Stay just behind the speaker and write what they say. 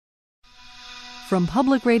From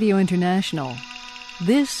Public Radio International,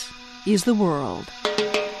 this is The World.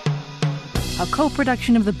 A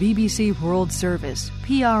co-production of the BBC World Service,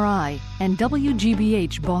 PRI, and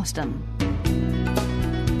WGBH Boston.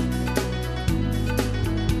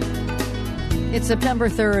 It's September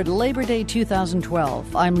 3rd, Labor Day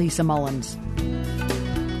 2012. I'm Lisa Mullins.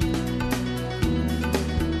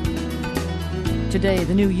 Today,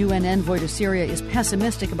 the new UN envoy to Syria is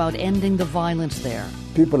pessimistic about ending the violence there.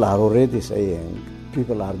 People are already saying,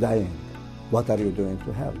 people are dying. What are you doing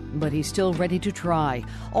to help? But he's still ready to try.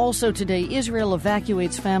 Also today, Israel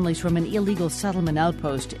evacuates families from an illegal settlement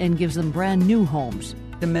outpost and gives them brand new homes.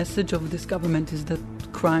 The message of this government is that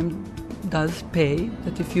crime does pay,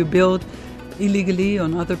 that if you build illegally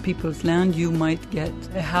on other people's land, you might get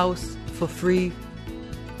a house for free.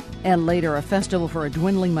 And later, a festival for a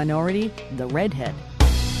dwindling minority, the Redhead.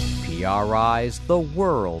 PRI's The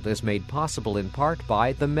World is made possible in part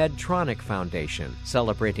by the Medtronic Foundation,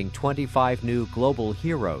 celebrating 25 new global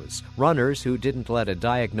heroes, runners who didn't let a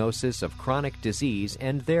diagnosis of chronic disease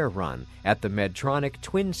end their run at the Medtronic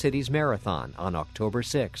Twin Cities Marathon on October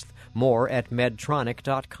 6th. More at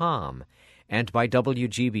medtronic.com. And by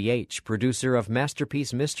WGBH, producer of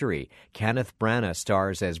Masterpiece Mystery. Kenneth Branagh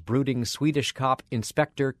stars as brooding Swedish cop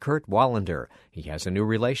Inspector Kurt Wallander. He has a new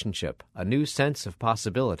relationship, a new sense of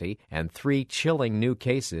possibility, and 3 chilling new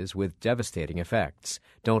cases with devastating effects.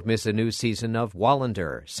 Don't miss a new season of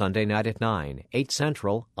Wallander, Sunday night at 9, 8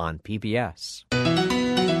 Central on PBS.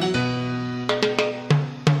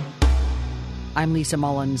 I'm Lisa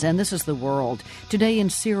Mullins, and this is The World. Today in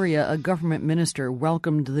Syria, a government minister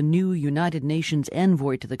welcomed the new United Nations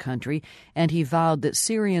envoy to the country, and he vowed that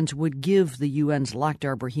Syrians would give the UN's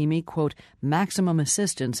Lakhdar Brahimi, quote, maximum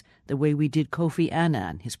assistance the way we did Kofi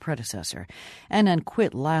Annan, his predecessor. Annan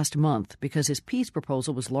quit last month because his peace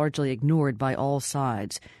proposal was largely ignored by all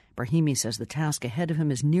sides. Brahimi says the task ahead of him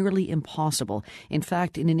is nearly impossible. In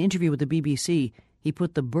fact, in an interview with the BBC, he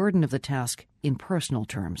put the burden of the task in personal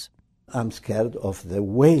terms. I'm scared of the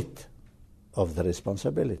weight of the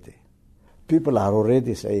responsibility. People are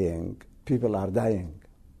already saying, people are dying.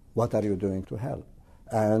 What are you doing to help?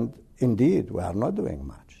 And indeed, we are not doing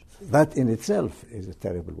much. That in itself is a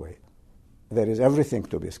terrible weight. There is everything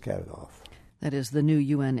to be scared of. That is the new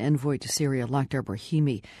UN envoy to Syria, Lakhdar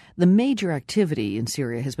Brahimi. The major activity in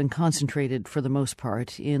Syria has been concentrated, for the most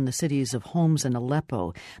part, in the cities of Homs and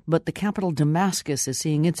Aleppo. But the capital, Damascus, is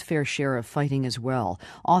seeing its fair share of fighting as well.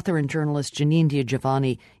 Author and journalist Janine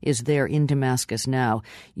Diagiovanni is there in Damascus now.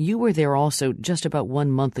 You were there also just about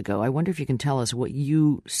 1 month ago. I wonder if you can tell us what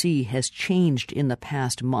you see has changed in the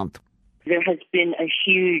past month. There has been a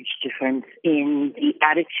huge difference in the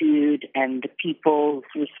attitude and the people's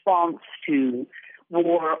response to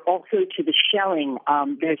war, also to the shelling.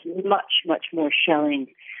 There's much, much more shelling.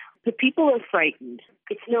 The people are frightened.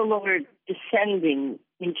 It's no longer descending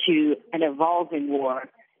into an evolving war.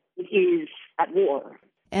 It is at war.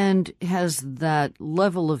 And has that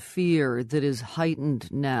level of fear that is heightened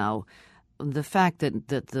now, the fact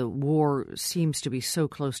that the war seems to be so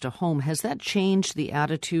close to home, has that changed the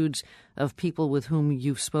attitudes of people with whom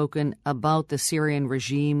you've spoken about the Syrian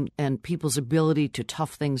regime and people's ability to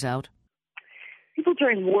tough things out? People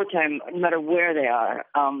during wartime, no matter where they are,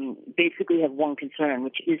 basically have one concern,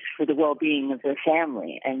 which is for the well-being of their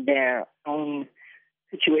family and their own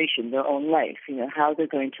situation, their own life, how they're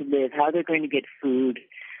going to live, how they're going to get food,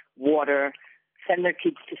 water, send their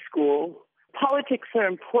kids to school. Politics are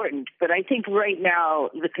important, but I think right now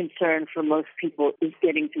the concern for most people is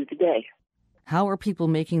getting through the day. How are people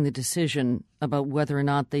making the decision about whether or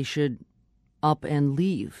not they should up and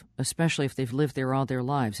leave, especially if they've lived there all their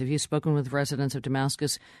lives? Have you spoken with residents of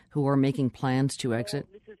Damascus who are making plans to exit?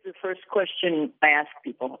 This is the first question I ask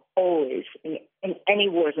people, always, in any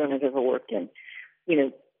war zone I've ever worked in.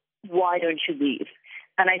 Why don't you leave?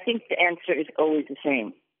 And I think the answer is always the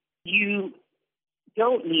same. You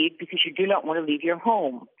don't leave because you do not want to leave your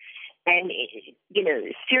home. And,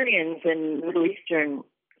 Syrians and Middle Eastern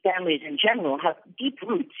families in general have deep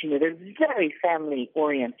roots. They're very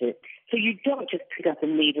family-oriented. So you don't just pick up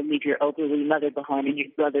and leave your elderly mother behind and your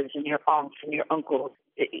brothers and your aunts and your uncles.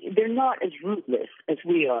 They're not as rootless as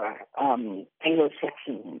we are,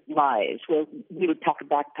 Anglo-Saxon lives, where we would pack a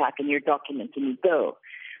backpack and your documents and you go.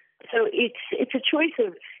 So it's a choice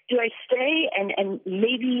of, do I stay and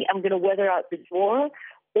maybe I'm going to weather out this war,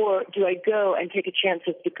 or do I go and take a chance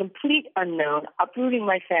of the complete unknown, uprooting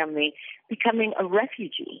my family, becoming a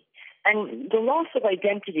refugee? And the loss of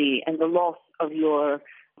identity and the loss of your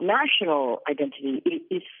national identity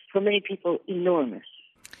is for many people, enormous.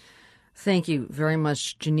 Thank you very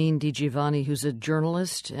much, Janine DiGiovanni, who's a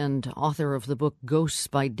journalist and author of the book Ghosts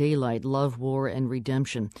by Daylight, Love, War, and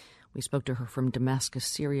Redemption. We spoke to her from Damascus,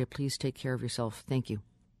 Syria. Please take care of yourself. Thank you.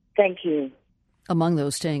 Thank you. Among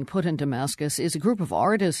those staying put in Damascus is a group of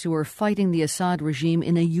artists who are fighting the Assad regime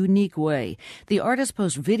in a unique way. The artists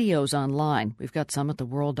post videos online. We've got some at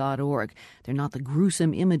theworld.org. They're not the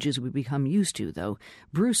gruesome images we become used to, though.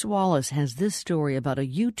 Bruce Wallace has this story about a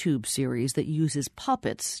YouTube series that uses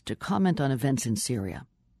puppets to comment on events in Syria.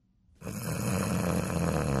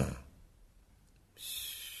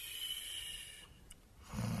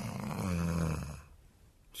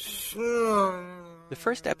 The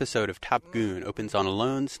first episode of Top Goon opens on a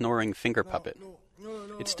lone, snoring finger puppet.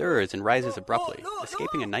 It stirs and rises abruptly,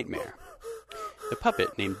 escaping a nightmare. The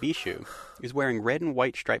puppet, named Bishu, is wearing red and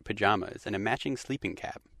white striped pajamas and a matching sleeping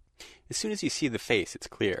cap. As soon as you see the face, it's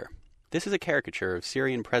clear. This is a caricature of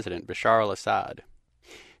Syrian President Bashar al-Assad.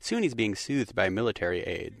 Soon he's being soothed by a military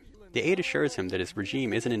aide. The aide assures him that his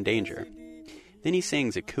regime isn't in danger. Then he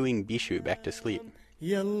sings a cooing Bishu back to sleep.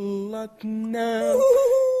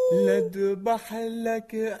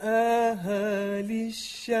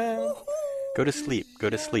 Go to sleep, go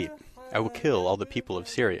to sleep. I will kill all the people of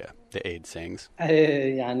Syria, the aide sings. This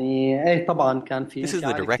is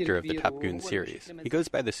the director of the Top Goon series. He goes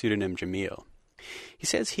by the pseudonym Jamil. He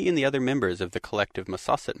says he and the other members of the collective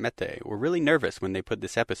Masasat Mete were really nervous when they put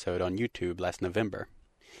this episode on YouTube last November.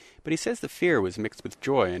 But he says the fear was mixed with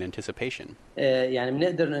joy and anticipation.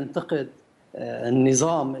 It's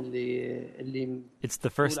the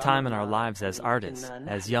first time in our lives as artists,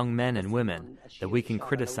 as young men and women, that we can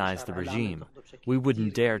criticize the regime. We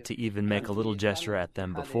wouldn't dare to even make a little gesture at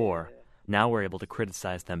them before. Now we're able to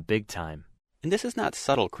criticize them big time. And this is not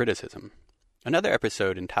subtle criticism. Another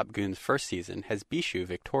episode in Top Goon's first season has Bishu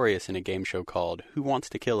victorious in a game show called Who Wants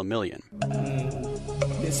to Kill a Million?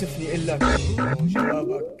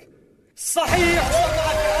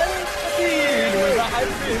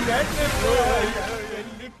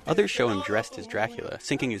 Others show him dressed as Dracula,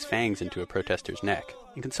 sinking his fangs into a protester's neck,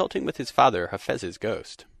 and consulting with his father, Hafez's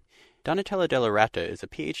ghost. Donatella Della Rata is a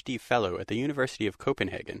PhD fellow at the University of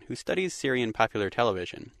Copenhagen who studies Syrian popular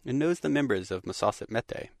television and knows the members of Masasat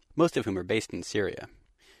Mete, most of whom are based in Syria.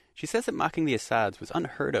 She says that mocking the Assads was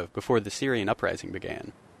unheard of before the Syrian uprising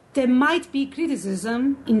began. There might be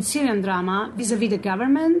criticism in Syrian drama vis-à-vis the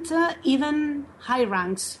government, even high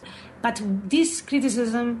ranks. But this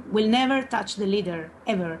criticism will never touch the leader,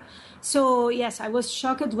 ever. So, yes, I was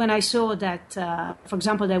shocked when I saw that, for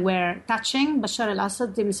example, they were touching Bashar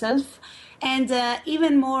al-Assad himself. And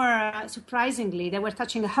even more surprisingly, they were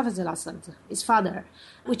touching Hafez al-Assad, his father,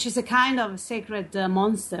 which is a kind of sacred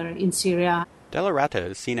monster in Syria. Della Rata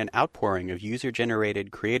has seen an outpouring of user-generated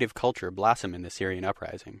creative culture blossom in the Syrian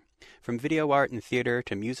uprising, from video art and theater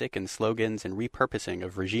to music and slogans and repurposing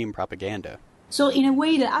of regime propaganda. So in a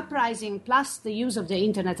way, the uprising plus the use of the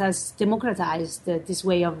internet has democratized this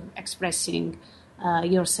way of expressing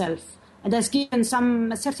yourself, and has given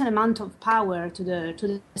a certain amount of power to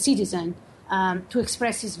the citizen to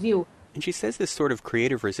express his view. And she says this sort of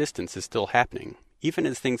creative resistance is still happening, even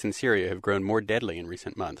as things in Syria have grown more deadly in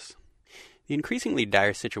recent months. The increasingly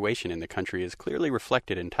dire situation in the country is clearly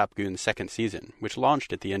reflected in Top Goon's second season, which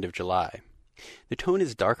launched at the end of July. The tone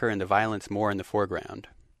is darker and the violence more in the foreground.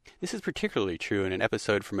 This is particularly true in an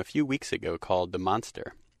episode from a few weeks ago called The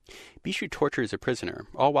Monster. Bishu tortures a prisoner,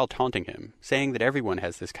 all while taunting him, saying that everyone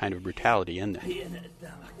has this kind of brutality in them.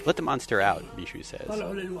 Let the monster out, Bishu says.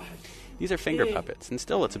 These are finger puppets, and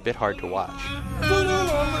still it's a bit hard to watch.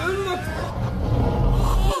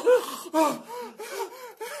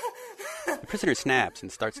 The prisoner snaps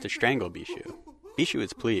and starts to strangle Bishu. Bishu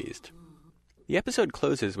is pleased. The episode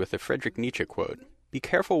closes with a Friedrich Nietzsche quote, "Be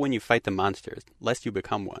careful when you fight the monsters, lest you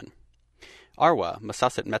become one." Arwa,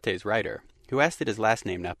 Masasat Mete's writer, who asked that his last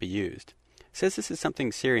name not be used, says this is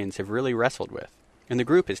something Syrians have really wrestled with, and the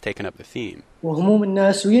group has taken up the theme. The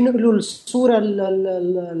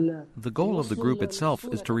goal of the group itself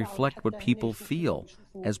is to reflect what people feel.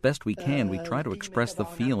 As best we can, we try to express the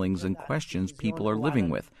feelings and questions people are living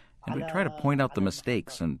with, and we try to point out the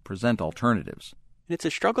mistakes and present alternatives. And it's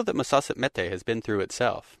a struggle that Masasat Mete has been through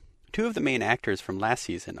itself. Two of the main actors from last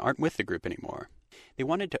season aren't with the group anymore. They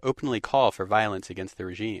wanted to openly call for violence against the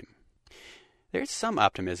regime. There's some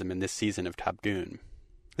optimism in this season of Top Goon.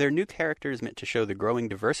 There are new characters meant to show the growing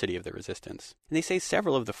diversity of the resistance, and they say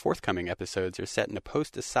several of the forthcoming episodes are set in a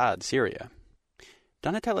post-Assad Syria.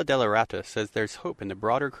 Donatella Della Rata says there's hope in the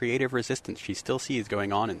broader creative resistance she still sees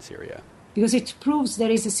going on in Syria. Because it proves there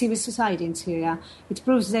is a civil society in Syria. It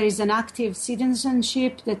proves there is an active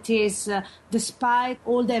citizenship that is, despite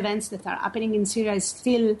all the events that are happening in Syria, is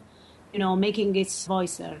still making its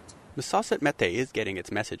voice heard. Massaset Mete is getting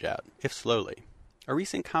its message out, if slowly. A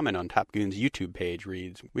recent comment on Top Goon's YouTube page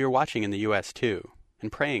reads, "We are watching in the U.S. too,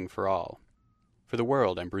 and praying for all." For the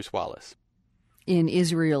World, I'm Bruce Wallace. In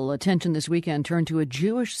Israel, attention this weekend turned to a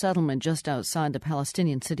Jewish settlement just outside the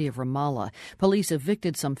Palestinian city of Ramallah. Police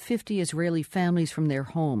evicted some 50 Israeli families from their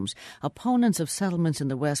homes. Opponents of settlements in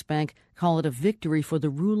the West Bank call it a victory for the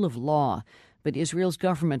rule of law. But Israel's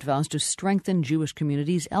government vows to strengthen Jewish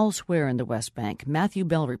communities elsewhere in the West Bank. Matthew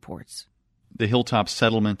Bell reports. The hilltop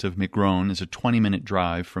settlement of Migron is a 20-minute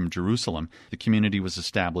drive from Jerusalem. The community was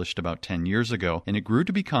established about 10 years ago, and it grew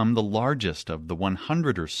to become the largest of the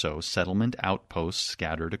 100 or so settlement outposts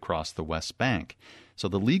scattered across the West Bank. So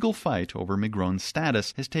the legal fight over Migron's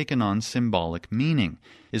status has taken on symbolic meaning.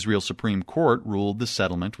 Israel's Supreme Court ruled the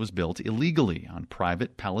settlement was built illegally on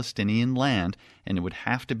private Palestinian land, and it would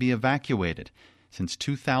have to be evacuated. Since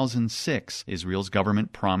 2006, Israel's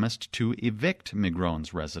government promised to evict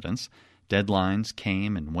Migron's residents. Deadlines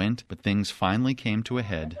came and went, but things finally came to a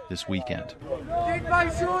head this weekend.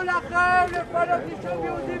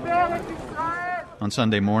 On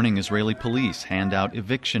Sunday morning, Israeli police hand out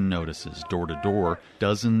eviction notices door to door.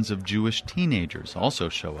 Dozens of Jewish teenagers also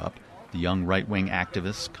show up. The young right-wing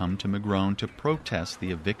activists come to Migron to protest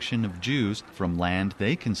the eviction of Jews from land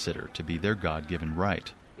they consider to be their God-given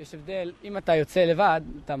right. A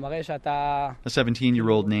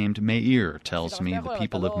 17-year-old named Meir tells me the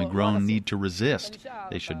people of Migron need to resist.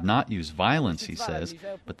 They should not use violence, he says,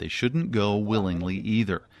 but they shouldn't go willingly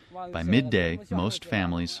either. By midday, most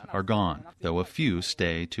families are gone, though a few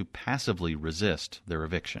stay to passively resist their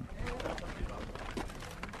eviction.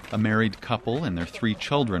 A married couple and their 3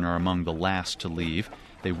 children are among the last to leave.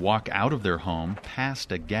 They walk out of their home,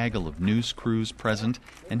 past a gaggle of news crews present,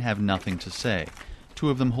 and have nothing to say. 2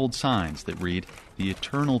 of them hold signs that read, "The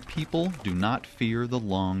eternal people do not fear the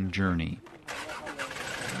long journey."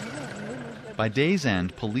 By day's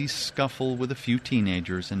end, police scuffle with a few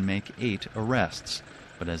teenagers and make 8 arrests.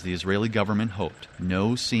 But as the Israeli government hoped,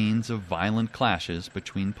 no scenes of violent clashes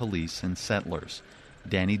between police and settlers.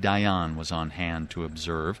 Danny Dayan was on hand to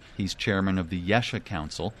observe. He's chairman of the Yesha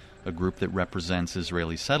Council, a group that represents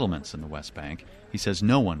Israeli settlements in the West Bank. He says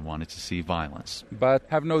no one wanted to see violence. But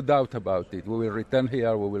have no doubt about it. We will return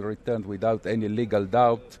here. We will return without any legal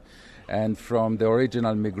doubt. And from the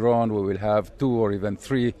original Migron, we will have 2 or even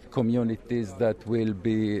 3 communities that will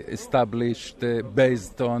be established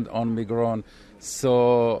based on Migron.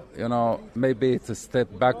 So, maybe it's a step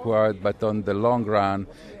backward, but on the long run,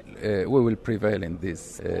 we will prevail in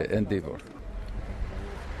this endeavor.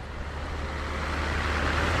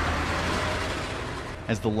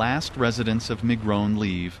 As the last residents of Migron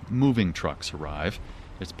leave, moving trucks arrive.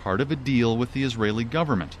 It's part of a deal with the Israeli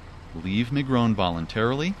government. Leave Migron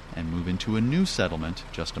voluntarily and move into a new settlement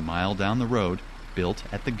just a mile down the road, built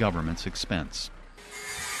at the government's expense.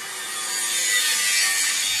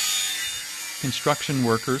 Construction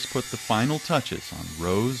workers put the final touches on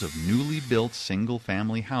rows of newly built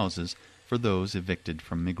single-family houses for those evicted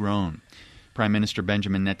from Migron. Prime Minister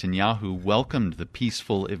Benjamin Netanyahu welcomed the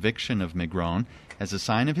peaceful eviction of Migron as a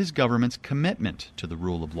sign of his government's commitment to the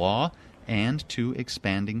rule of law and to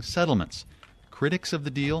expanding settlements. Critics of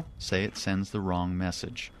the deal say it sends the wrong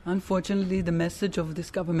message. Unfortunately, the message of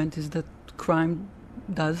this government is that crime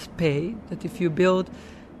does pay, that if you build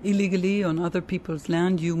illegally on other people's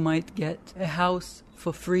land, you might get a house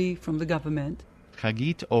for free from the government.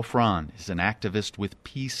 Hagit Ofran is an activist with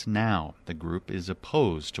Peace Now. The group is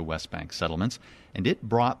opposed to West Bank settlements, and it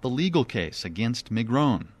brought the legal case against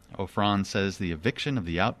Migron. Ofran says the eviction of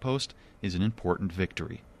the outpost is an important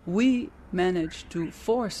victory. We managed to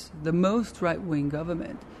force the most right-wing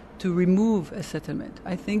government to remove a settlement.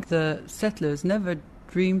 I think the settlers never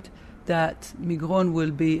dreamed that Migron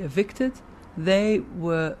will be evicted. They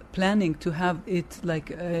were planning to have it like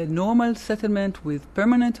a normal settlement with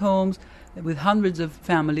permanent homes, with hundreds of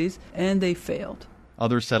families, and they failed.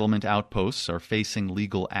 Other settlement outposts are facing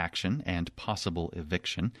legal action and possible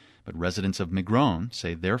eviction, but residents of Migron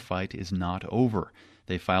say their fight is not over.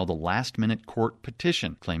 They filed a last-minute court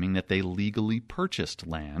petition claiming that they legally purchased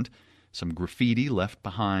land. Some graffiti left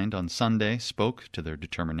behind on Sunday spoke to their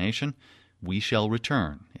determination. "We shall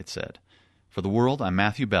return," it said. For The World, I'm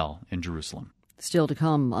Matthew Bell in Jerusalem. Still to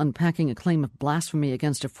come, unpacking a claim of blasphemy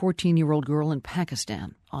against a 14-year-old girl in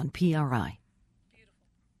Pakistan on PRI.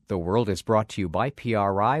 The World is brought to you by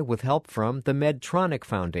PRI with help from the Medtronic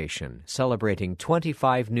Foundation, celebrating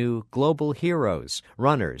 25 new global heroes,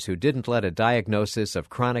 runners who didn't let a diagnosis of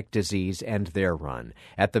chronic disease end their run,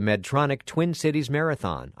 at the Medtronic Twin Cities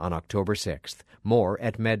Marathon on October 6th. More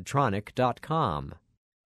at medtronic.com.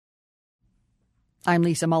 I'm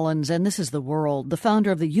Lisa Mullins, and this is The World. The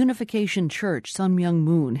founder of the Unification Church, Sun Myung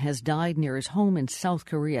Moon, has died near his home in South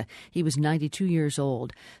Korea. He was 92 years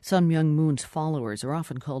old. Sun Myung Moon's followers are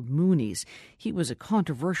often called Moonies. He was a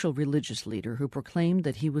controversial religious leader who proclaimed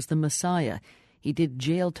that he was the Messiah. He did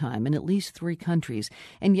jail time in at least 3 countries,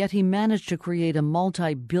 and yet he managed to create a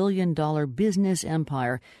multi-billion-dollar business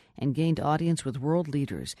empire and gained audience with world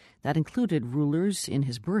leaders. That included rulers in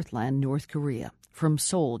his birthland, North Korea. From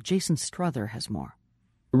Seoul, Jason Struther has more.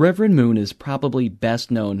 Reverend Moon is probably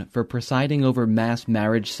best known for presiding over mass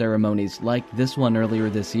marriage ceremonies like this one earlier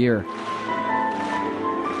this year.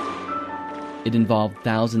 It involved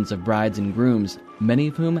thousands of brides and grooms, many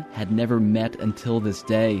of whom had never met until this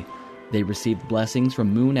day. They received blessings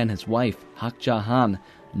from Moon and his wife, Hak Ja-han,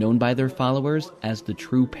 known by their followers as the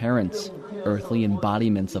true parents, earthly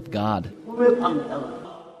embodiments of God.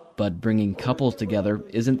 But bringing couples together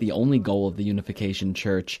isn't the only goal of the Unification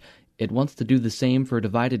Church. It wants to do the same for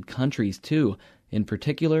divided countries, too, in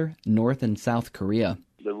particular, North and South Korea.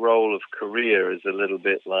 The role of Korea is a little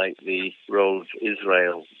bit like the role of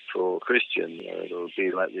Israel for Christians. It'll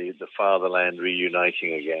be like the fatherland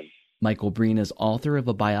reuniting again. Michael Breen is author of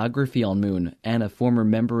a biography on Moon and a former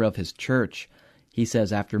member of his church. He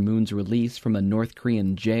says after Moon's release from a North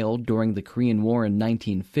Korean jail during the Korean War in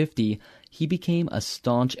 1950, he became a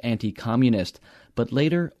staunch anti-communist, but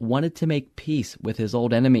later wanted to make peace with his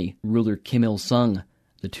old enemy, ruler Kim Il-sung.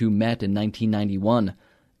 The two met in 1991,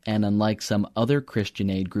 and unlike some other Christian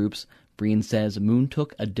aid groups, Breen says Moon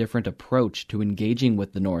took a different approach to engaging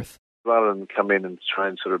with the North. Rather than come in and try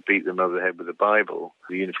and sort of beat them over the head with the Bible,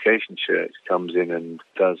 the Unification Church comes in and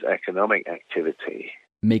does economic activity.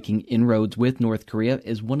 Making inroads with North Korea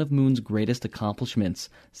is one of Moon's greatest accomplishments,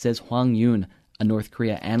 says Hwang Yoon, a North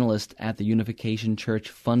Korea analyst at the Unification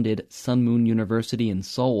Church-funded Sun Moon University in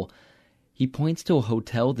Seoul. He points to a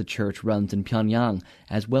hotel the church runs in Pyongyang,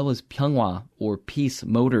 as well as Pyeonghwa, or Peace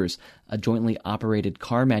Motors, a jointly operated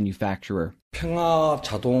car manufacturer. He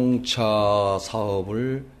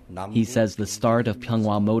says the start of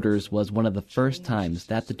Pyeonghwa Motors was one of the first times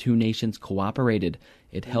that the two nations cooperated.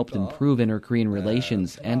 It helped improve inter-Korean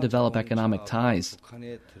relations and develop economic ties.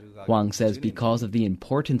 Hwang says because of the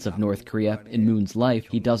importance of North Korea in Moon's life,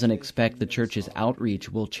 he doesn't expect the church's outreach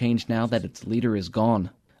will change now that its leader is gone.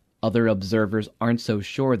 Other observers aren't so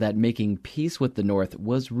sure that making peace with the North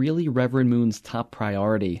was really Reverend Moon's top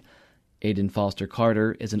priority. Aidan Foster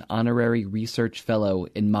Carter is an honorary research fellow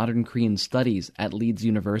in modern Korean studies at Leeds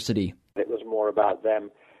University. It was more about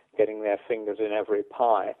them getting their fingers in every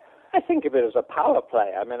pie. I think of it as a power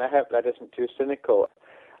play. I mean, I hope that isn't too cynical.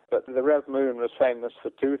 But the Rev Moon was famous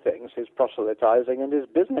for 2 things, his proselytizing and his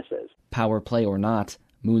businesses. Power play or not,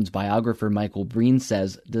 Moon's biographer Michael Breen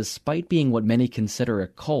says, despite being what many consider a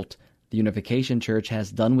cult, the Unification Church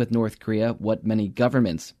has done with North Korea what many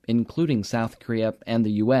governments, including South Korea and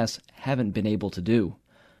the U.S., haven't been able to do.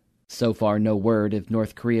 So far, no word if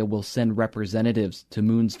North Korea will send representatives to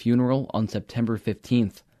Moon's funeral on September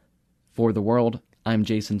 15th. For The World, I'm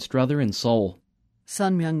Jason Struther in Seoul.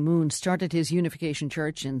 Sun Myung Moon started his Unification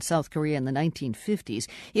Church in South Korea in the 1950s.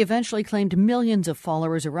 He eventually claimed millions of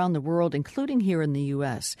followers around the world, including here in the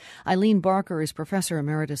U.S. Eileen Barker is Professor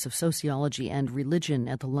Emeritus of Sociology and Religion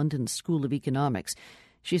at the London School of Economics.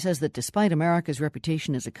 She says that despite America's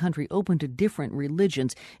reputation as a country open to different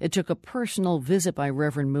religions, it took a personal visit by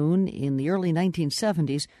Reverend Moon in the early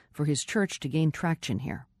 1970s for his church to gain traction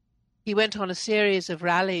here. He went on a series of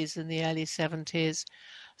rallies in the early 70s,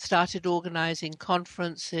 started organizing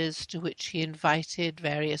conferences to which he invited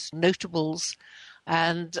various notables,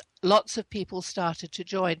 and lots of people started to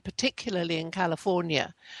join, particularly in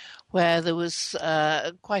California, where there was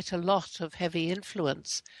quite a lot of heavy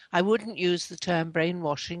influence. I wouldn't use the term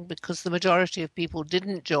brainwashing because the majority of people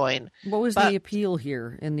didn't join. What was the appeal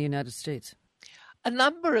here in the United States? A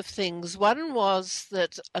number of things. One was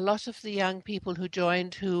that a lot of the young people who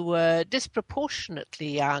joined who were disproportionately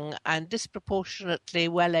young and disproportionately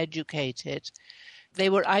well educated. They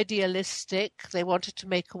were idealistic. They wanted to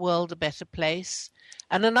make a world a better place.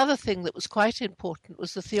 And another thing that was quite important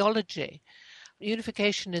was the theology.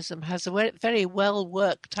 Unificationism has a very well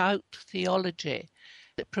worked out theology.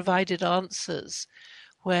 It provided answers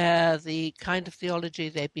where the kind of theology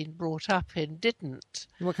they'd been brought up in didn't.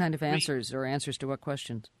 What kind of answers, or answers to what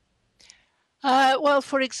questions? Well,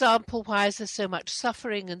 for example, why is there so much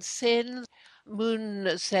suffering and sin? Moon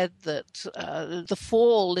said that the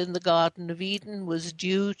fall in the Garden of Eden was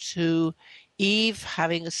due to Eve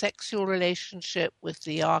having a sexual relationship with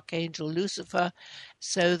the archangel Lucifer,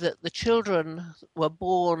 so that the children were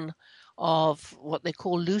born of what they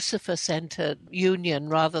call Lucifer-centered union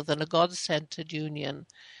rather than a God-centered union.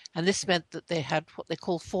 And this meant that they had what they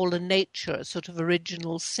call fallen nature, a sort of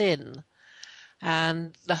original sin.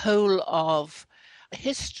 And the whole of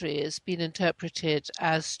history has been interpreted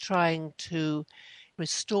as trying to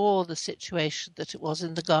restore the situation that it was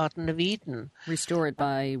in the Garden of Eden. Restore it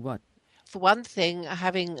by what? For one thing,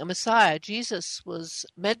 having a Messiah. Jesus was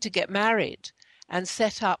meant to get married and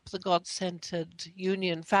set up the God-centered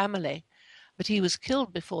union family, but he was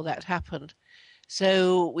killed before that happened.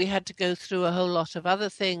 So we had to go through a whole lot of other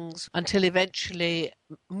things until eventually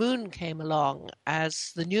Moon came along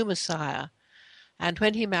as the new Messiah. And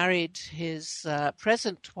when he married his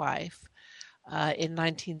present wife in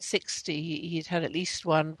 1960, he'd had at least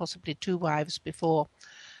one, possibly two wives before.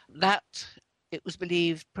 That, it was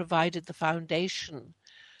believed, provided the foundation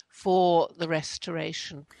for the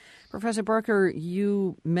restoration. Professor Barker,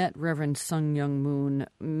 you met Reverend Sun Myung Moon.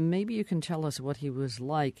 Maybe you can tell us what he was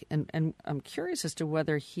like. And I'm curious as to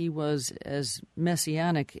whether he was as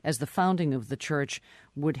messianic as the founding of the church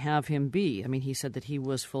would have him be. I mean, he said that he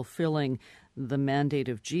was fulfilling the mandate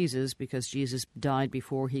of Jesus because Jesus died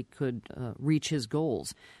before he could reach his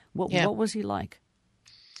goals. What was he like?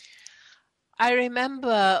 I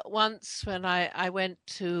remember once when I went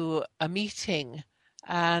to a meeting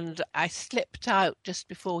and I slipped out just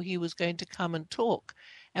before he was going to come and talk.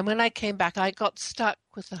 And when I came back, I got stuck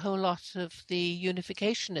with a whole lot of the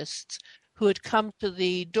unificationists who had come to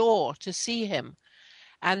the door to see him.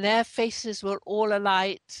 And their faces were all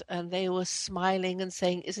alight and they were smiling and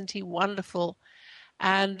saying, "Isn't he wonderful?"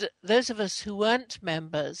 And those of us who weren't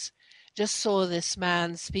members just saw this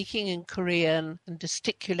man speaking in Korean and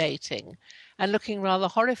gesticulating and looking rather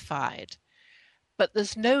horrified. But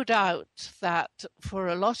there's no doubt that for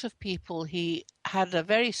a lot of people, he had a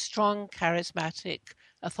very strong charismatic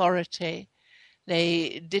authority.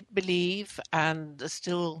 They did believe, and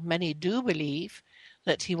still many do believe,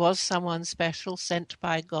 that he was someone special, sent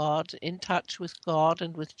by God, in touch with God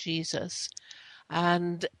and with Jesus,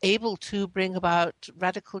 and able to bring about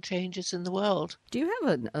radical changes in the world. Do you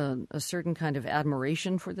have a certain kind of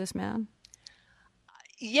admiration for this man?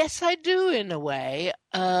 Yes, I do, in a way.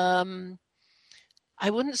 I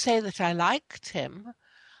wouldn't say that I liked him.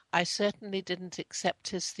 I certainly didn't accept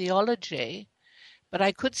his theology, but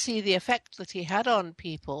I could see the effect that he had on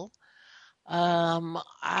people, and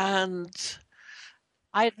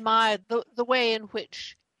I admired the way in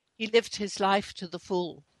which he lived his life to the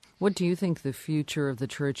full. What do you think the future of the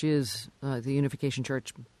church is, the Unification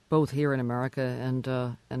Church, both here in America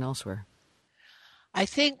and elsewhere? I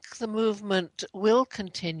think the movement will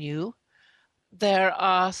continue. There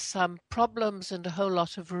are some problems and a whole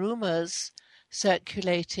lot of rumors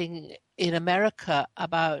circulating in America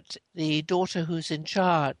about the daughter who's in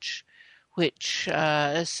charge, which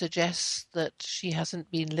suggests that she hasn't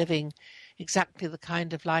been living exactly the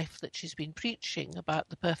kind of life that she's been preaching about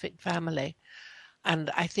the perfect family. And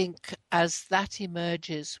I think as that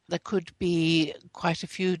emerges, there could be quite a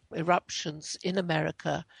few eruptions in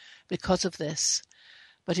America because of this.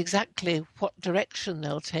 But exactly what direction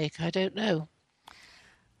they'll take, I don't know.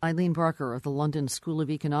 Eileen Barker of the London School of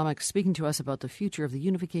Economics speaking to us about the future of the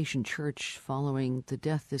Unification Church following the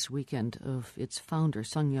death this weekend of its founder,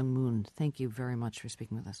 Sun Myung Moon. Thank you very much for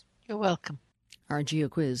speaking with us. You're welcome. Our Geo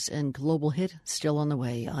Quiz and Global Hit still on the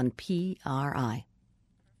way on PRI.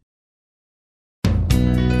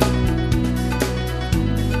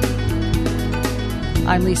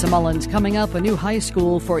 I'm Lisa Mullins. Coming up, a new high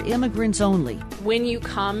school for immigrants only. When you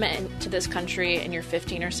come into this country and you're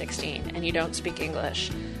 15 or 16 and you don't speak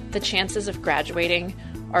English, the chances of graduating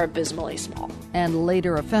are abysmally small. And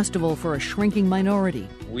later, a festival for a shrinking minority.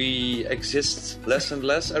 We exist less and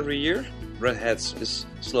less every year. Redheads is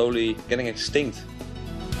slowly getting extinct.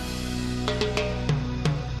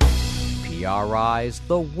 PRI's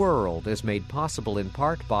The World is made possible in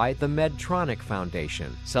part by the Medtronic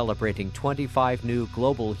Foundation, celebrating 25 new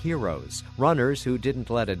global heroes, runners who didn't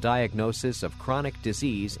let a diagnosis of chronic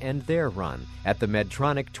disease end their run, at the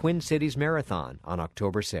Medtronic Twin Cities Marathon on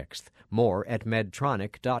October 6th. More at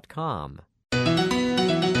medtronic.com.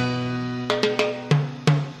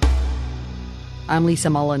 I'm Lisa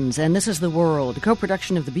Mullins, and this is The World, a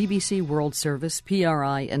co-production of the BBC World Service,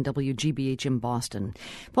 PRI, and WGBH in Boston.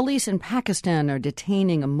 Police in Pakistan are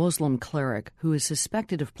detaining a Muslim cleric who is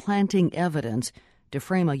suspected of planting evidence to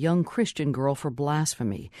frame a young Christian girl for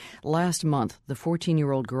blasphemy. Last month, the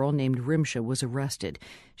 14-year-old girl named Rimsha was arrested.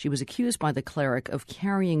 She was accused by the cleric of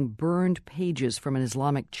carrying burned pages from an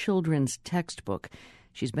Islamic children's textbook.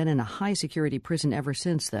 She's been in a high-security prison ever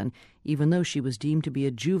since then, even though she was deemed to be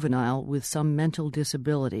a juvenile with some mental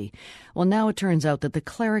disability. Well, now it turns out that the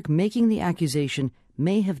cleric making the accusation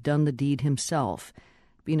may have done the deed himself.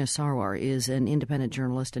 Bina Sarwar is an independent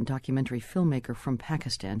journalist and documentary filmmaker from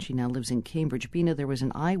Pakistan. She now lives in Cambridge. Bina, there was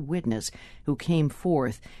an eyewitness who came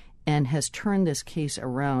forth and has turned this case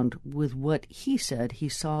around with what he said he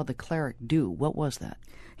saw the cleric do. What was that?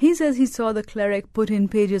 He says he saw the cleric put in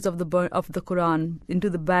pages of the Quran into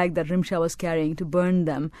the bag that Rimsha was carrying to burn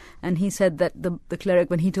them. And he said that the cleric,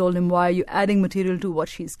 when he told him, why are you adding material to what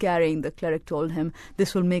she's carrying, the cleric told him,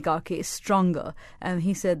 this will make our case stronger. And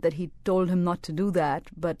he said that he told him not to do that,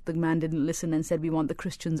 but the man didn't listen and said, we want the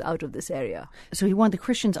Christians out of this area. So he wanted the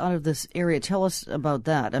Christians out of this area. Tell us about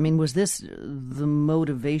that. I mean, was this the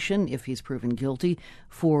motivation, if he's proven guilty,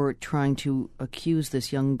 for trying to accuse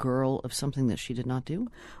this young girl of something that she did not do?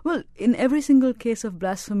 Well, in every single case of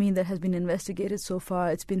blasphemy that has been investigated so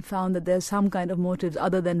far, it's been found that there's some kind of motives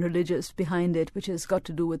other than religious behind it, which has got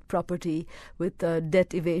to do with property, with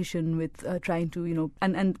debt evasion, with trying to,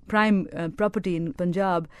 and prime property in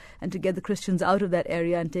Punjab, and to get the Christians out of that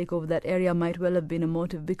area and take over that area might well have been a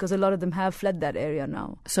motive, because a lot of them have fled that area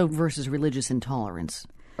now. So versus religious intolerance.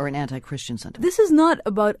 Or an anti-Christian sentiment? This is not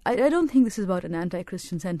about, I don't think this is about an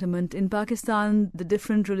anti-Christian sentiment. In Pakistan, the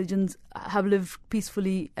different religions have lived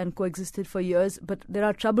peacefully and coexisted for years, but there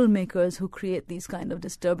are troublemakers who create these kind of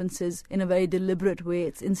disturbances in a very deliberate way.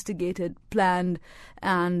 It's instigated, planned,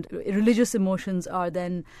 and religious emotions are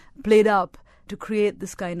then played up to create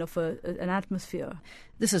this kind of an atmosphere.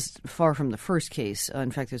 This is far from the first case.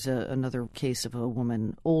 In fact, there's another case of a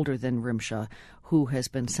woman older than Rimsha who has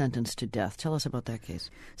been sentenced to death. Tell us about that case.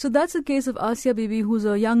 So that's a case of Asia Bibi, who's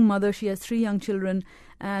a young mother. She has 3 young children,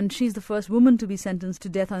 and she's the first woman to be sentenced to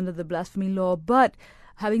death under the blasphemy law. But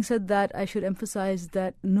having said that, I should emphasize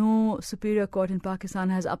that no superior court in Pakistan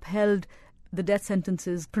has upheld the death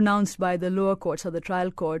sentences pronounced by the lower courts or the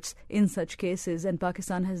trial courts in such cases, and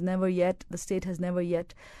Pakistan has never yet, the state has never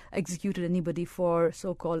yet executed anybody for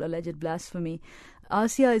so-called alleged blasphemy.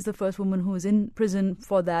 Asia is the first woman who is in prison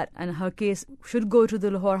for that, and her case should go to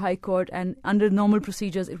the Lahore High Court, and under normal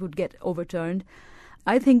procedures it would get overturned.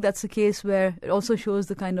 I think that's a case where it also shows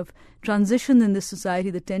the kind of transition in this society,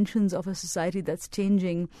 the tensions of a society that's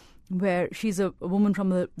changing, where she's a woman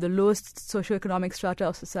from the lowest socioeconomic strata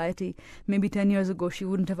of society. Maybe 10 years ago she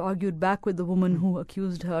wouldn't have argued back with the woman who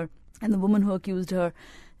accused her, and the woman who accused her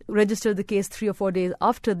registered the case 3 or 4 days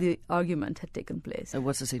after the argument had taken place.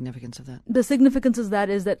 What's the significance of that? The significance of that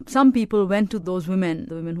is that some people went to those women,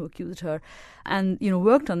 the women who accused her, and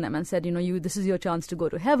worked on them and said, this is your chance to go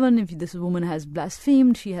to heaven. If this woman has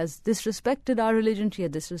blasphemed, she has disrespected our religion, she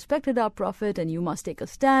has disrespected our prophet, and you must take a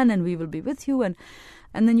stand, and we will be with you. And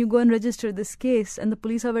then you go and register this case, and the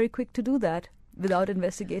police are very quick to do that without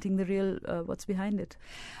investigating the real what's behind it.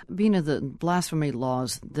 Bina, the blasphemy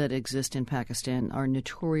laws that exist in Pakistan are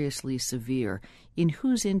notoriously severe. In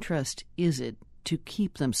whose interest is it to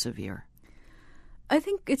keep them severe? I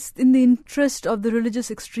think it's in the interest of the religious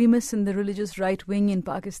extremists and the religious right wing in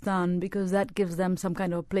Pakistan, because that gives them some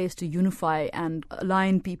kind of a place to unify and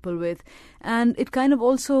align people with. And it kind of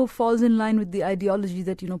also falls in line with the ideology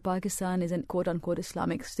that, Pakistan is an quote-unquote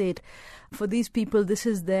Islamic state. For these people, this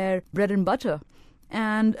is their bread and butter.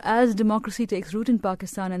 And as democracy takes root in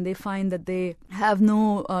Pakistan and they find that they have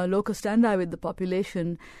no locus standi with the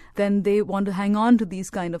population, then they want to hang on to these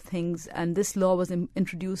kind of things. And this law was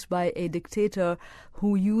introduced by a dictator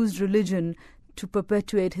who used religion to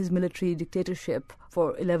perpetuate his military dictatorship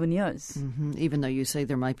for 11 years. Mm-hmm. Even though you say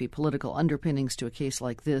there might be political underpinnings to a case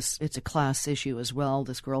like this, it's a class issue as well.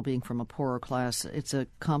 This girl being from a poorer class, it's a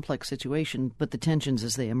complex situation, but the tensions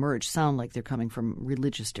as they emerge sound like they're coming from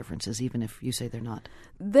religious differences, even if you say they're not.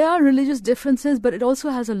 There are religious differences, but it also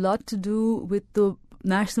has a lot to do with the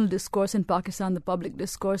national discourse in Pakistan, the public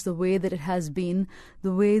discourse, the way that it has been,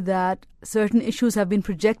 the way that certain issues have been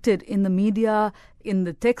projected in the media, in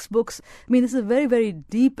the textbooks. I mean, this is a very, very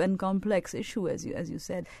deep and complex issue, as you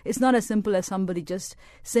said. It's not as simple as somebody just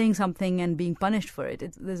saying something and being punished for it.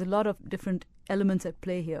 There's a lot of different elements at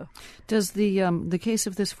play here. Does the case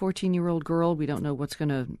of this 14-year-old girl, we don't know what's going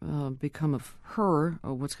to become of her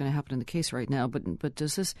or what's going to happen in the case right now, but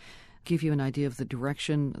does this give you an idea of the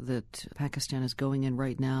direction that Pakistan is going in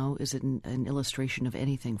right now? Is it an illustration of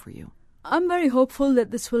anything for you? I'm very hopeful that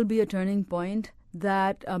this will be a turning point,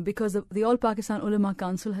 that because the All Pakistan Ulama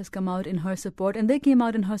Council has come out in her support, and they came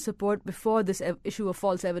out in her support before this issue of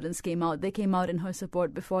false evidence came out. They came out in her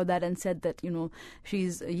support before that and said that,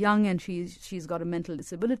 she's young and she's got a mental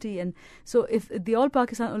disability. And so if the All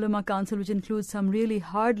Pakistan Ulama Council, which includes some really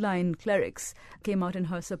hardline clerics, came out in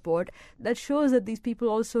her support, that shows that these people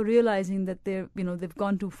also realizing that they've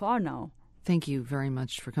gone too far now. Thank you very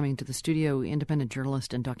much for coming to the studio. Independent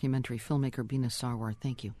journalist and documentary filmmaker Bina Sarwar,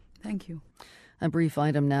 thank you. Thank you. A brief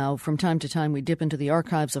item now. From time to time, we dip into the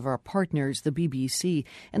archives of our partners, the BBC,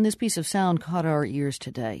 and this piece of sound caught our ears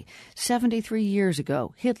today. 73 years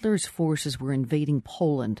ago, Hitler's forces were invading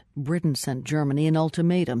Poland. Britain sent Germany an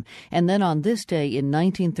ultimatum. And then on this day in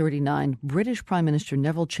 1939, British Prime Minister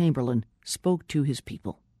Neville Chamberlain spoke to his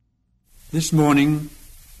people. This morning,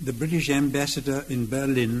 the British ambassador in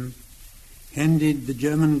Berlin handed the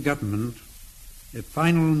German government a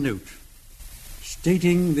final note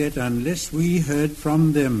stating that unless we heard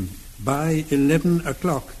from them by 11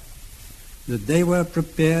 o'clock, that they were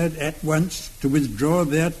prepared at once to withdraw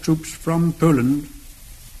their troops from Poland,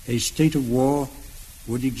 a state of war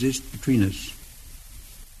would exist between us.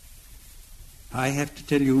 I have to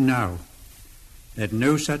tell you now that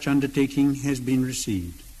no such undertaking has been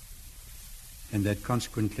received, and that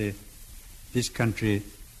consequently this country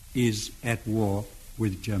is at war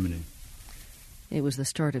with Germany. It was the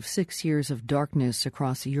start of 6 years of darkness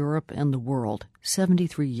across Europe and the world,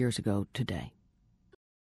 73 years ago today.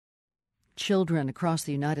 Children across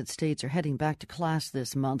the United States are heading back to class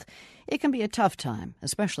this month. It can be a tough time,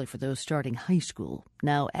 especially for those starting high school.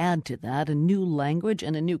 Now add to that a new language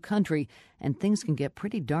and a new country, and things can get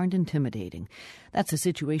pretty darned intimidating. That's a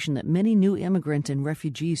situation that many new immigrants and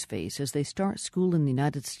refugees face as they start school in the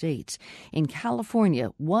United States. In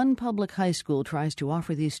California, one public high school tries to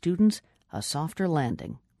offer these students a softer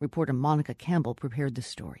landing. Reporter Monica Campbell prepared this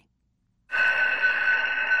story.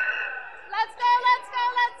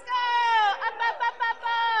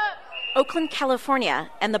 Oakland, California,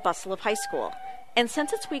 and the bustle of high school. And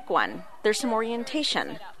since it's week one, there's some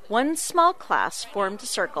orientation. One small class formed a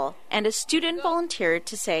circle, and a student volunteered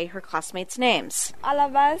to say her classmates' names. All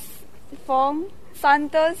of us from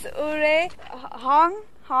Santos, Ure, Hong,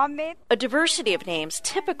 Hamid. A diversity of names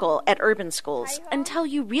typical at urban schools until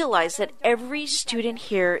you realize that every student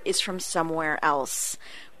here is from somewhere else.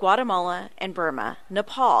 Guatemala and Burma,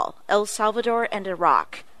 Nepal, El Salvador, and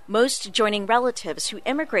Iraq. Most joining relatives who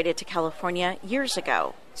immigrated to California years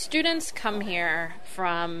ago. Students come here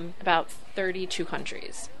from about 32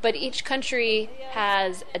 countries, but each country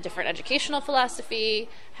has a different educational philosophy,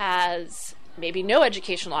 has maybe no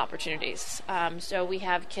educational opportunities. So we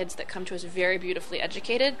have kids that come to us very beautifully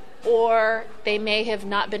educated, or they may have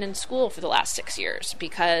not been in school for the last 6 years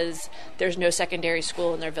because there's no secondary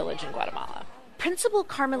school in their village in Guatemala. Principal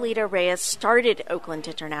Carmelita Reyes started Oakland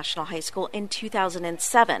International High School in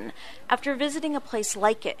 2007 after visiting a place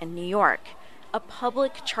like it in New York, a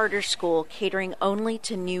public charter school catering only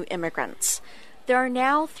to new immigrants. There are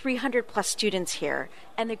now 300-plus students here,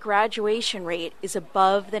 and the graduation rate is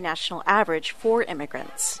above the national average for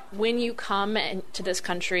immigrants. When you come to this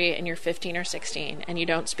country and you're 15 or 16 and you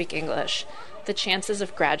don't speak English, the chances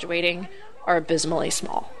of graduating are abysmally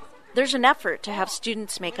small. There's an effort to have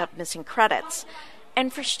students make up missing credits.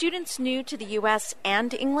 And for students new to the U.S.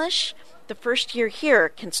 and English, the first year here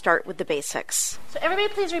can start with the basics. So everybody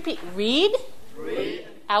please repeat. Read. Read.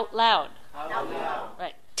 Out loud. Out loud.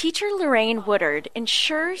 Right. Teacher Lorraine Woodard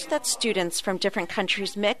ensures that students from different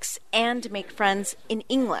countries mix and make friends in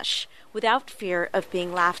English without fear of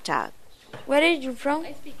being laughed at. Where are you from?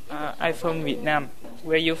 I'm from Vietnam.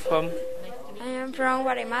 Where are you from? I am from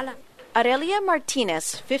Guatemala. Aurelia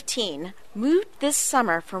Martinez, 15, moved this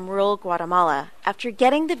summer from rural Guatemala after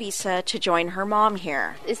getting the visa to join her mom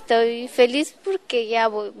here. Estoy feliz porque ya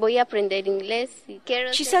voy a aprender inglés.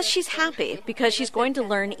 She says she's happy because she's going to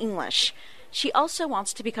learn English. She also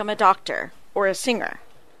wants to become a doctor or a singer.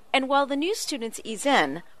 And while the new students ease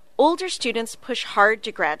in, older students push hard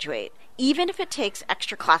to graduate, even if it takes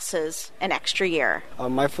extra classes an extra year.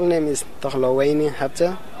 My full name is Tohloweni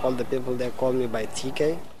Hapta. All the people, they call me by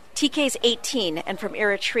TK. TK's 18 and from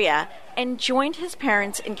Eritrea, and joined his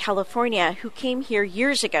parents in California who came here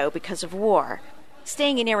years ago because of war.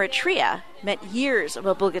 Staying in Eritrea meant years of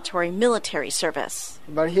obligatory military service.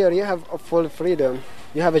 But here you have a full freedom.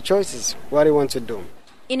 You have a choices what you want to do.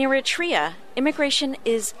 In Eritrea, immigration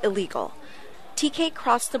is illegal. TK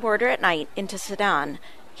crossed the border at night into Sudan.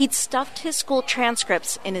 He'd stuffed his school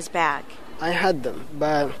transcripts in his bag. I had them,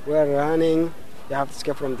 but we're running. You have to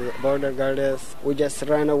escape from the border guards. We just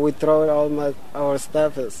ran, we throw all our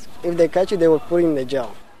stuff. If they catch you, they will put you in the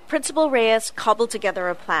jail. Principal Reyes cobbled together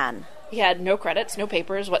a plan. He had no credits, no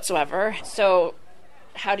papers whatsoever. So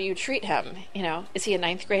how do you treat him? You know, is he a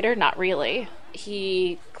ninth grader? Not really.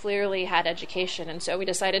 He clearly had education, and so we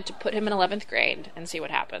decided to put him in 11th grade and see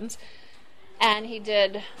what happens. And he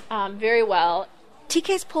did very well.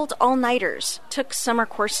 TK's pulled all-nighters, took summer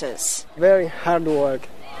courses. Very hard work.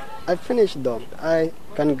 I finished though. I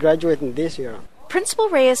can graduate in this year. Principal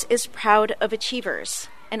Reyes is proud of achievers.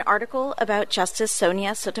 An article about Justice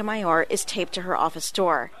Sonia Sotomayor is taped to her office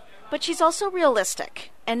door. But she's also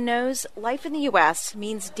realistic and knows life in the U.S.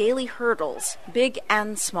 means daily hurdles, big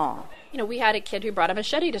and small. We had a kid who brought a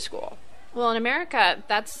machete to school. Well, in America,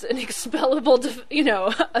 that's an expellable,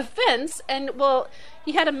 offense. And,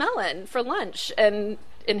 he had a melon for lunch. And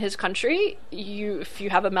in his country, if you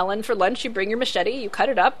have a melon for lunch, you bring your machete, you cut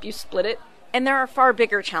it up, you split it. And there are far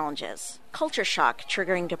bigger challenges. Culture shock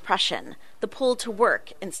triggering depression, the pull to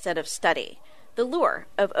work instead of study, the lure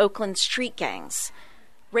of Oakland street gangs.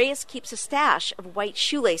 Reyes keeps a stash of white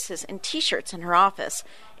shoelaces and T-shirts in her office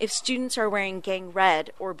if students are wearing gang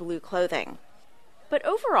red or blue clothing. But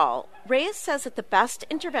overall, Reyes says that the best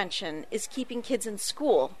intervention is keeping kids in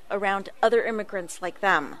school around other immigrants like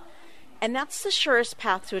them. And that's the surest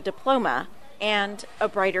path to a diploma and a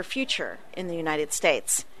brighter future in the United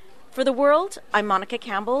States. For The World, I'm Monica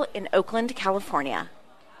Campbell in Oakland, California.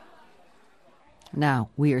 Now,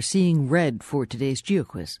 we are seeing red for today's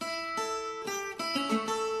GeoQuiz.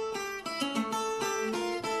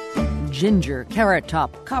 Ginger, Carrot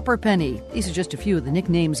Top, Copper Penny. These are just a few of the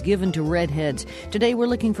nicknames given to redheads. Today we're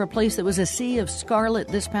looking for a place that was a sea of scarlet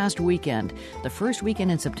this past weekend. The first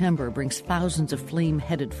weekend in September brings thousands of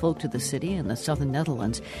flame-headed folk to the city in the southern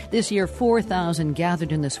Netherlands. This year, 4,000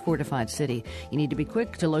 gathered in this fortified city. You need to be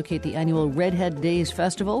quick to locate the annual Redhead Days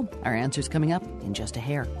Festival. Our answer's coming up in just a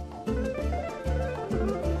hair.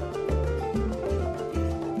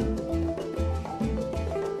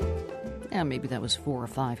 Maybe that was 4 or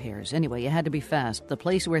 5 hairs. Anyway, you had to be fast. The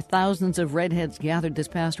place where thousands of redheads gathered this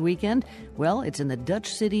past weekend, well, it's in the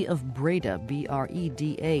Dutch city of Breda,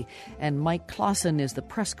 Breda. And Mike Clausen is the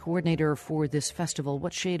press coordinator for this festival.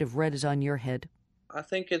 What shade of red is on your head? I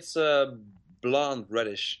think it's blonde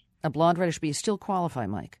reddish. A blonde reddish, but you still qualify,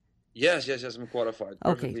 Mike. Yes, I'm qualified.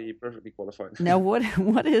 Okay. Perfectly qualified. Now,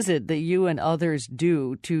 what is it that you and others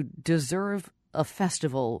do to deserve a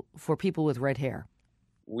festival for people with red hair?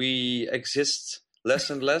 We exist less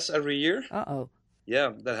and less every year. Uh-oh.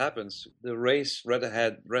 Yeah, that happens. The race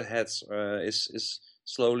redheads is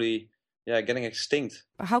slowly getting extinct.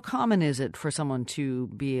 How common is it for someone to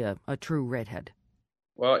be a true redhead?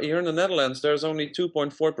 Well, here in the Netherlands, there's only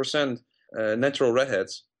 2.4% natural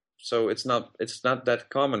redheads. So it's not that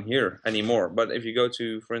common here anymore. But if you go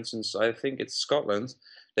to, for instance, I think it's Scotland,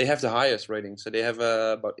 they have the highest rating. So they have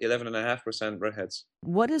about 11.5% redheads.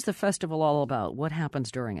 What is the festival all about? What happens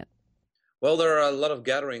during it? Well, there are a lot of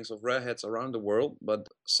gatherings of redheads around the world, but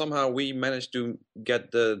somehow we managed to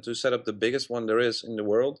get to set up the biggest one there is in the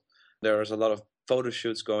world. There's a lot of photo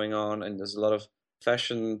shoots going on, and there's a lot of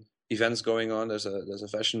fashion events going on. There's a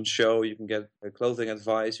fashion show. You can get clothing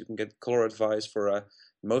advice. You can get color advice for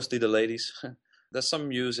mostly the ladies. There's some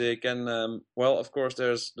music, and of course,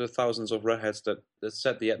 there's the thousands of redheads that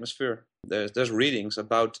set the atmosphere. There's readings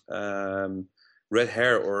about red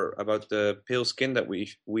hair or about the pale skin that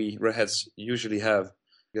we redheads usually have.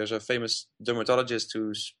 There's a famous dermatologist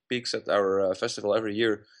who speaks at our festival every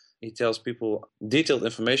year. He tells people detailed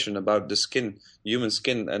information about the skin, human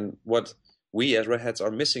skin, and what we as redheads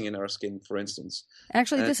are missing in our skin, for instance.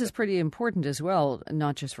 Actually, this is pretty important as well,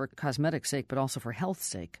 not just for cosmetic sake, but also for health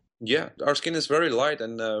sake. Yeah, our skin is very light,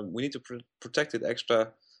 and we need to protect it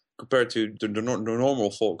extra compared to the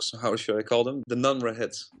normal folks. How should I call them? The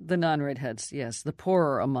non-redheads. The non-redheads, yes, the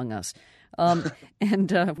poorer among us.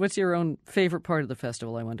 And what's your own favorite part of the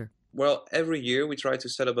festival, I wonder? Well, every year we try to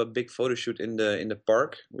set up a big photo shoot in the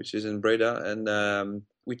park, which is in Breda, and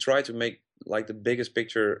we try to make like the biggest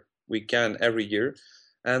picture we can every year.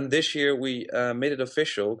 And this year we made it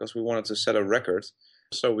official because we wanted to set a record.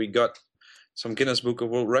 So we got some Guinness Book of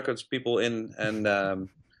World Records people in, and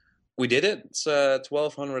we did it. It's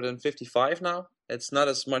 1,255 now. It's not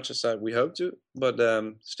as much as we hoped to, but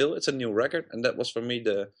still it's a new record, and that was for me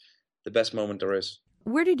the best moment there is.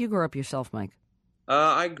 Where did you grow up yourself, Mike?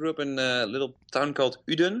 I grew up in a little town called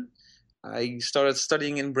Uden. I started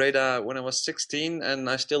studying in Breda when I was 16, and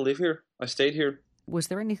I still live here. I stayed here. Was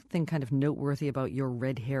there anything kind of noteworthy about your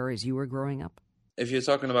red hair as you were growing up? If you're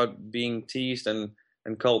talking about being teased and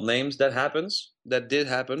called names, that happens. That did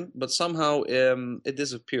happen, but somehow it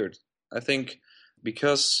disappeared. I think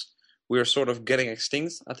because we're sort of getting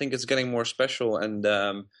extinct, I think it's getting more special, and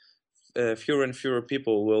fewer and fewer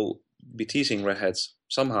people will be teasing redheads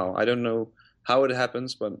somehow. I don't know how it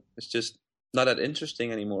happens, but it's just not that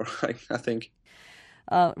interesting anymore, I think.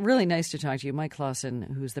 Really nice to talk to you, Mike Clausen,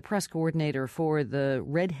 who's the press coordinator for the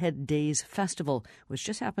Redhead Days Festival, which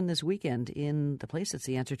just happened this weekend in the place that's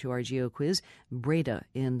the answer to our Geo quiz, Breda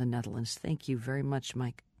in the Netherlands. Thank you very much,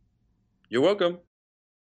 Mike. You're welcome.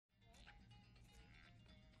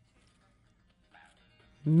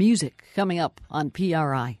 Music coming up on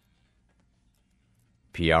PRI.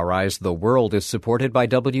 PRI's The World is supported by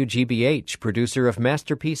WGBH. Producer of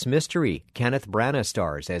Masterpiece Mystery, Kenneth Branagh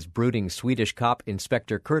stars as brooding Swedish cop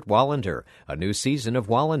Inspector Kurt Wallander. A new season of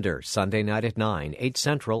Wallander, Sunday night at 9, 8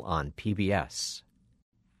 Central on PBS.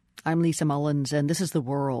 I'm Lisa Mullins, and this is The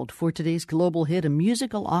World. For today's global hit, a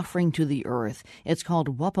musical offering to the earth. It's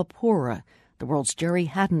called Wapapura. The World's Jerry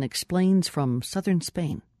Haddon explains from southern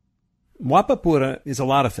Spain. Wapapura is a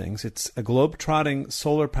lot of things. It's a globe-trotting,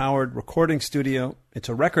 solar-powered recording studio. It's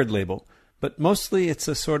a record label. But mostly it's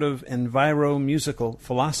a sort of enviro-musical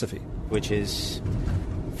philosophy. Which is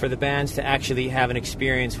for the bands to actually have an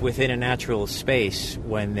experience within a natural space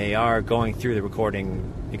when they are going through the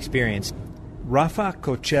recording experience. Rafa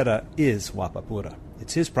Cochera is Wapapura.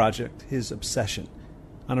 It's his project, his obsession.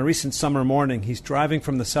 On a recent summer morning, he's driving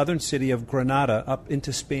from the southern city of Granada up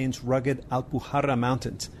into Spain's rugged Alpujarra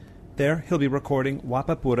Mountains. There, he'll be recording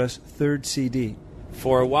Wapapura's third CD.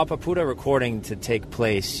 For a Wapapura recording to take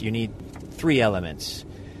place, you need 3 elements.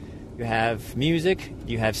 You have music,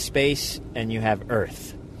 you have space, and you have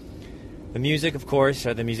earth. The music, of course,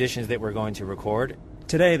 are the musicians that we're going to record.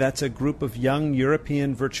 Today, that's a group of young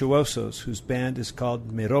European virtuosos whose band is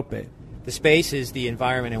called Merope. The space is the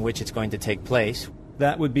environment in which it's going to take place.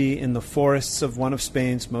 That would be in the forests of one of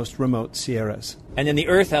Spain's most remote sierras. And then the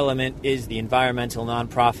earth element is the environmental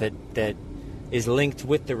nonprofit that is linked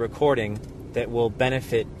with the recording that will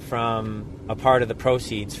benefit from a part of the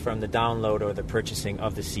proceeds from the download or the purchasing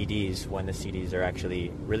of the CDs when the CDs are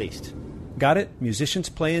actually released. Got it? Musicians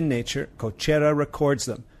play in nature. Cochera records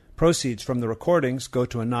them. Proceeds from the recordings go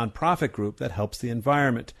to a nonprofit group that helps the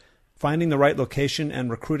environment. Finding the right location and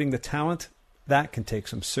recruiting the talent, that can take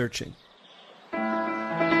some searching.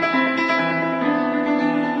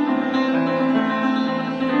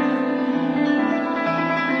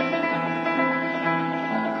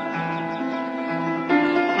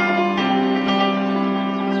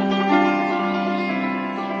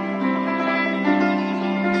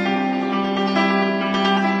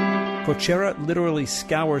 Cochera literally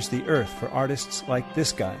scours the earth for artists like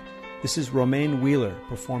this guy. This is Romain Wheeler,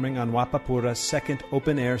 performing on Wapapura's second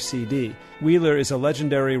open-air CD. Wheeler is a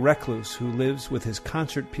legendary recluse who lives with his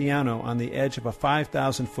concert piano on the edge of a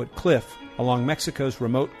 5,000-foot cliff along Mexico's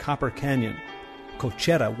remote Copper Canyon.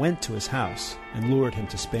 Cochera went to his house and lured him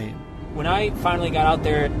to Spain. When I finally got out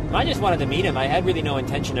there, I just wanted to meet him. I had really no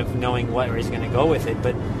intention of knowing where he was going to go with it,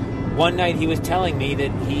 but one night he was telling me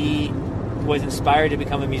that he was inspired to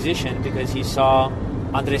become a musician because he saw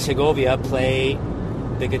Andres Segovia play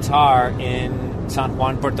the guitar in San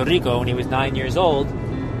Juan, Puerto Rico when he was 9 years old,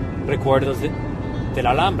 Recuerdos de la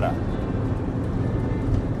Alhambra.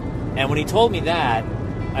 And when he told me that,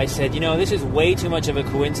 I said, this is way too much of a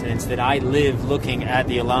coincidence that I live looking at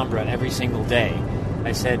the Alhambra every single day.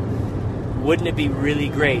 I said, wouldn't it be really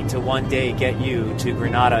great to one day get you to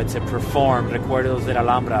Granada to perform Recuerdos de la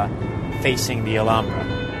Alhambra facing the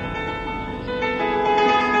Alhambra?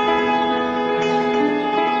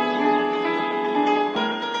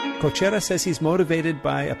 Cochera says he's motivated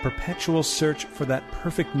by a perpetual search for that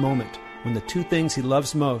perfect moment when the two things he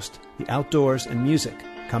loves most, the outdoors and music,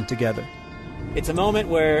 come together. It's a moment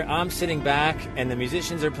where I'm sitting back and the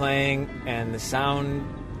musicians are playing and the sound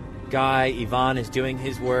guy, Ivan, is doing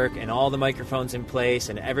his work and all the microphones in place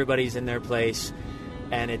and everybody's in their place.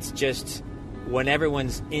 And it's just when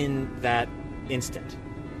everyone's in that instant.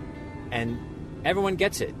 And everyone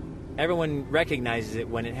gets it. Everyone recognizes it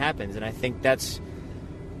when it happens. And I think that's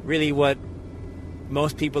really what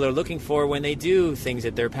most people are looking for when they do things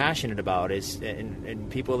that they're passionate about, is and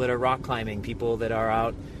people that are rock climbing, people that are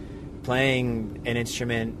out playing an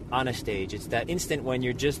instrument on a stage. It's that instant when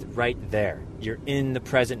you're just right there. You're in the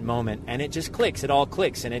present moment, and it just clicks. It all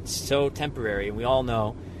clicks, and it's so temporary, and we all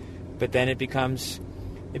know. But then it becomes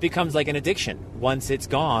like an addiction. Once it's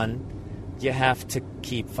gone, you have to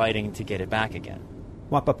keep fighting to get it back again.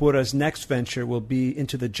 Wapapura's next venture will be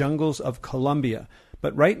into the jungles of Colombia.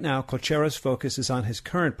 But right now, Cochera's focus is on his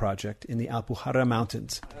current project in the Alpujarra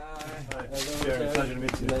Mountains.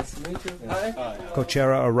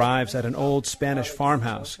 Cochera arrives at an old Spanish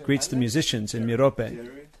farmhouse, greets the musicians in Merope.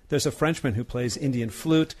 There's a Frenchman who plays Indian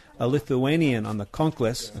flute, a Lithuanian on the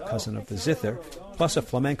concles, a cousin of the zither, plus a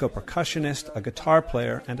flamenco percussionist, a guitar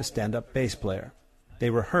player, and a stand-up bass player. They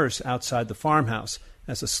rehearse outside the farmhouse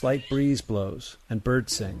as a slight breeze blows and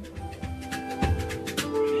birds sing.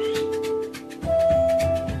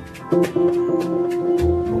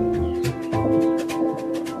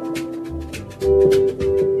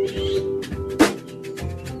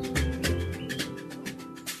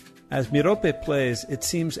 As Mirope plays, it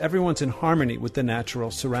seems everyone's in harmony with the natural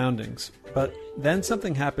surroundings. But then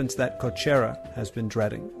something happens that Cochera has been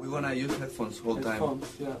dreading. We're going to use headphones the whole time.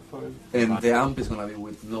 And the amp is going to be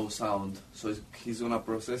with no sound. So he's going to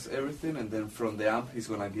process everything, and then from the amp, he's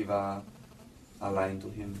going to give a line to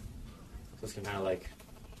him. So it's kind of like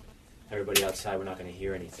everybody outside, we're not going to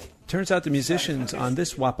hear anything. Turns out the musicians on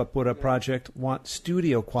this Wapapura project want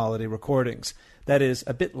studio-quality recordings. That is,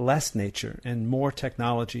 a bit less nature and more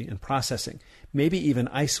technology and processing, maybe even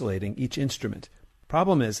isolating each instrument.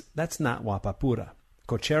 Problem is, that's not Wapapura.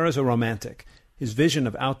 Cochera's a romantic. His vision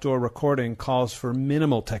of outdoor recording calls for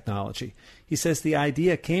minimal technology. He says the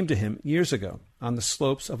idea came to him years ago on the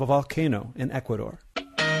slopes of a volcano in Ecuador.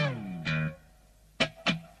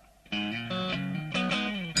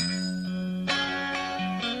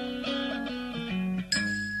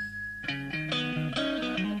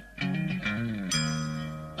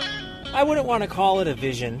 I wouldn't want to call it a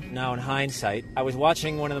vision now in hindsight. I was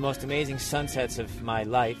watching one of the most amazing sunsets of my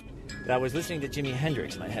life, but I was listening to Jimi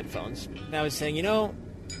Hendrix in my headphones. And I was saying,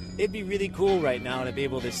 it'd be really cool right now to be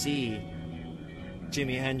able to see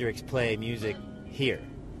Jimi Hendrix play music here.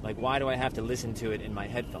 Like, why do I have to listen to it in my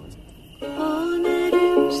headphones?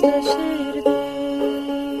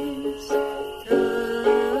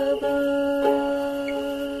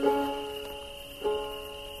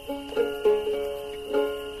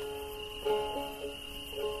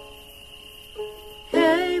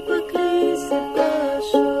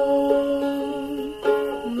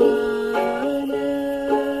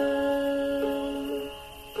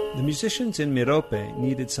 The musicians in Mirope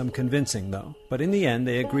needed some convincing, though, but in the end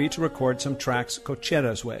they agreed to record some tracks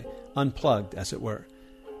Cochera's way, unplugged, as it were.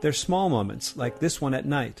 They're small moments, like this one at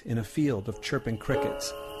night in a field of chirping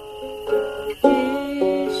crickets.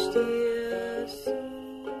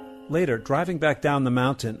 Later, driving back down the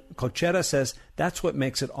mountain, Cochera says that's what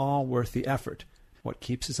makes it all worth the effort, what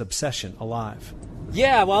keeps his obsession alive.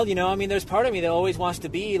 Yeah, well, there's part of me that always wants to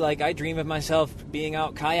be, like, I dream of myself being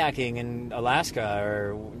out kayaking in Alaska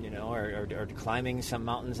or climbing some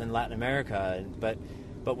mountains in Latin America. But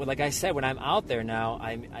like I said, when I'm out there now,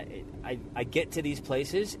 I get to these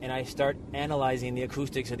places and I start analyzing the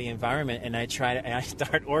acoustics of the environment, and I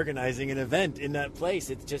start organizing an event in that place.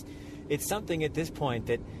 It's something at this point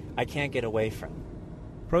that I can't get away from.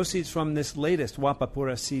 Proceeds from this latest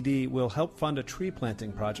Wapapura CD will help fund a tree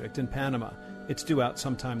planting project in Panama. It's due out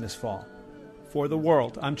sometime this fall. For The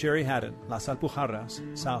World, I'm Jerry Haddon, Las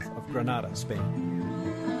Alpujarras, south of Granada, Spain.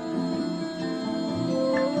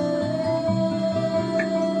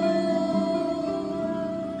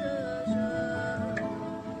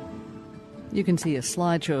 You can see a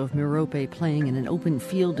slideshow of Mirope playing in an open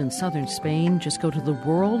field in southern Spain. Just go to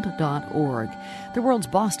theworld.org. The World's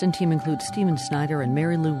Boston team includes Stephen Snyder and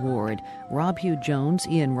Mary Lou Ward. Rob Hugh Jones,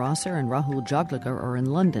 Ian Rosser, and Rahul Jaglikar are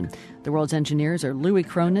in London. The World's engineers are Louis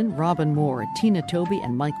Cronin, Robin Moore, Tina Toby,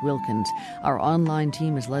 and Mike Wilkins. Our online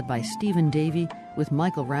team is led by Stephen Davey, with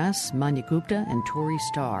Michael Rass, Manya Gupta, and Tori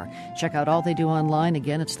Starr. Check out all they do online.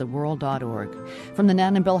 Again, it's theworld.org. From the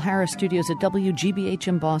Nan and Bill Harris studios at WGBH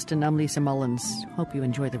in Boston, I'm Lisa Mullins. Hope you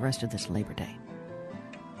enjoy the rest of this Labor Day.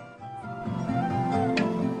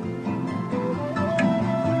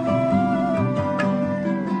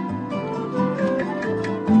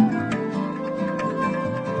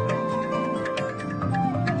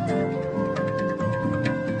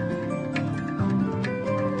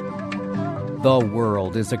 The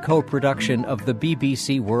World is a co-production of the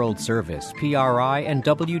BBC World Service, PRI, and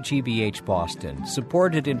WGBH Boston,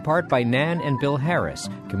 supported in part by Nan and Bill Harris,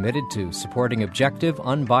 committed to supporting objective,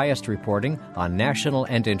 unbiased reporting on national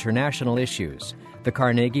and international issues. The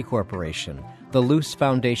Carnegie Corporation, the Luce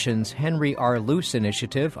Foundation's Henry R. Luce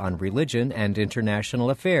Initiative on Religion and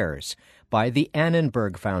International Affairs, by the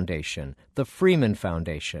Annenberg Foundation, the Freeman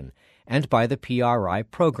Foundation, and by the PRI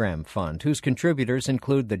Program Fund, whose contributors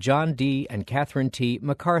include the John D. and Catherine T.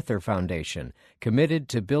 MacArthur Foundation, committed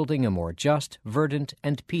to building a more just, verdant,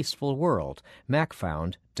 and peaceful world,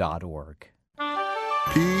 macfound.org.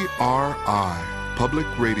 PRI,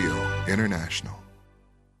 Public Radio International.